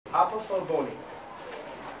Apostle Boni.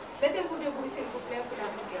 Mettez-vous debout, s'il vous plaît, pour la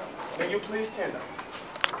prière. May you please stand up?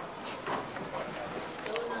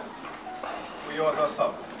 Prions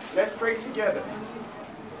ensemble. Let's pray together.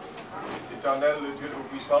 Éternel, le Dieu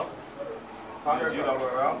Tout-Puissant, le Dieu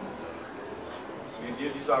d'Abraham, le Dieu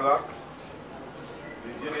d'Isaac,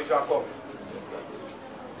 le Dieu de Jacob.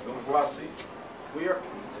 Donc voici, We are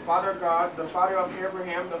Father God, the Father of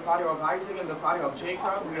Abraham, the Father of Isaac, and the Father of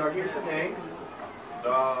Jacob. We are here today.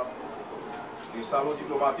 dans les salons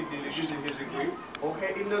diplomatiques de l'Église de Jésus-Christ.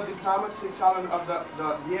 Okay, in the diplomacy salon of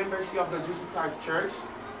the embassy of the Jesus Christ Church.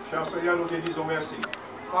 Cher Seigneur, nous te disons merci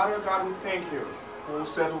Father God, we thank you pour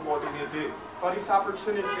cette opportunité for this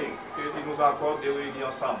opportunity que tu nous accordes de réunir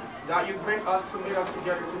ensemble. that you bring us to meet us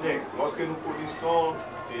together today. Lorsque nous connaissons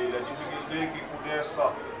les difficultés qui connaissent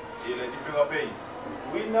et les différents pays,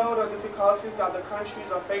 We know the difficulties that the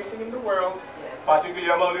countries are facing in the world,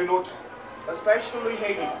 particulièrement le nôtre, especially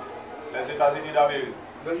Haiti, les États-Unis d'Amérique.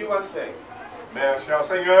 the USA. Mais cher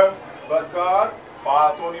Seigneur, But God,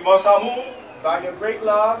 par ton immense amour, by your great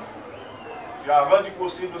love, tu as rendu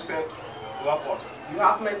possible cette rencontre. you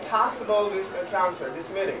have made possible this encounter, this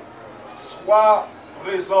meeting. Sois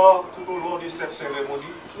présent tout au long de cette cérémonie.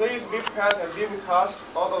 Please be present, be with us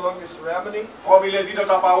all along this ceremony. Comme il est dit dans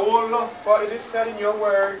ta parole, For it is said in your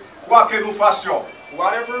word, quoi que nous fassions,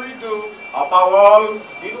 whatever we do, en parole,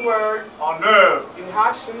 in word, en œuvre, in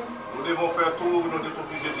action, nous devons faire tout au nom de ton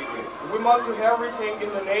Fils Jésus-Christ. we must do everything in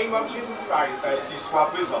the name of Jesus Christ. Ainsi, sois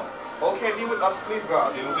présent. Okay, be with us, please, God.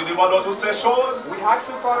 Et nous te demandons toutes ces choses, We ask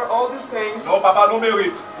you, Father, all these things, non pas par nos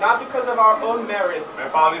mérites, not because of our own merit, mais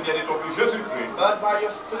par le bien de ton Fils Jésus-Christ. but by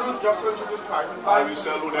through your Son Jesus Christ. And Par by lui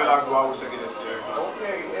seul, nous donne la gloire au siècle des siècles.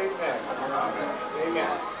 Okay, amen. Amen.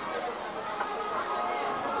 Amen.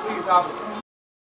 Please have a seat.